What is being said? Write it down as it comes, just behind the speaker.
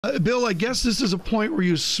Bill, I guess this is a point where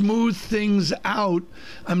you smooth things out.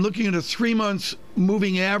 I'm looking at a 3-month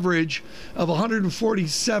moving average of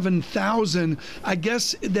 147,000. I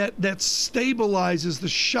guess that stabilizes the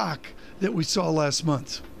shock that we saw last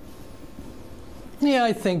month. Yeah,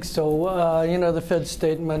 I think so. The Fed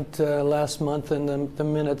statement last month and the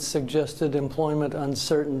minutes suggested employment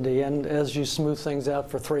uncertainty. And as you smooth things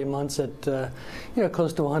out for 3 months at,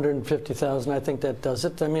 close to 150,000, I think that does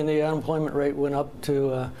it. I mean, the unemployment rate went up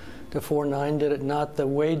to 4.9, did it not? The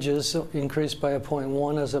wages increased by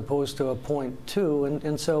 0.1 as opposed to 0.2.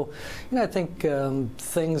 And so, I think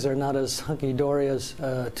things are not as hunky-dory as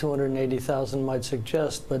 280,000 might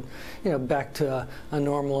suggest, but, back to a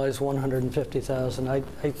normalized 150,000. I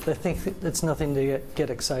think it's nothing to get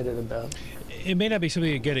excited about. It may not be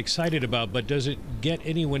something to get excited about, but does it get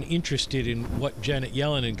anyone interested in what Janet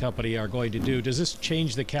Yellen and company are going to do? Does this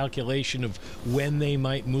change the calculation of when they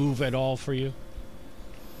might move at all for you?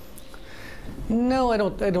 No, I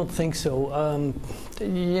don't think so.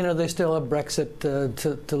 They still have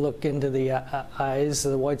Brexit to look into the eyes,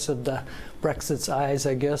 the whites of the Brexit's eyes,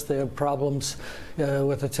 I guess. They have problems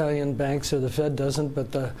with Italian banks, or the Fed doesn't,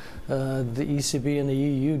 but the ECB and the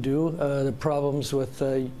EU do. The problems with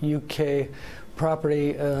UK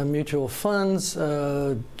property mutual funds.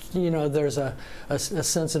 There's a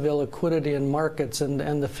sense of illiquidity in markets,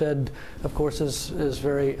 and the Fed, of course, is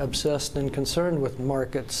very obsessed and concerned with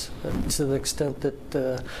markets to the extent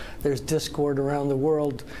that there's discord around the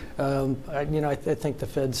world. I think the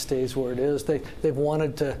Fed stays where it is. They've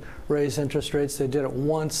wanted to raise interest rates. They did it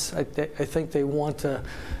once. I think they want to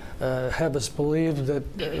have us believe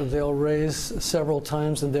that they'll raise several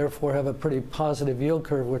times and therefore have a pretty positive yield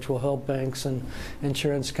curve, which will help banks and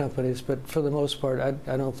insurance companies. But for the most part,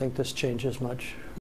 I don't think this changes much.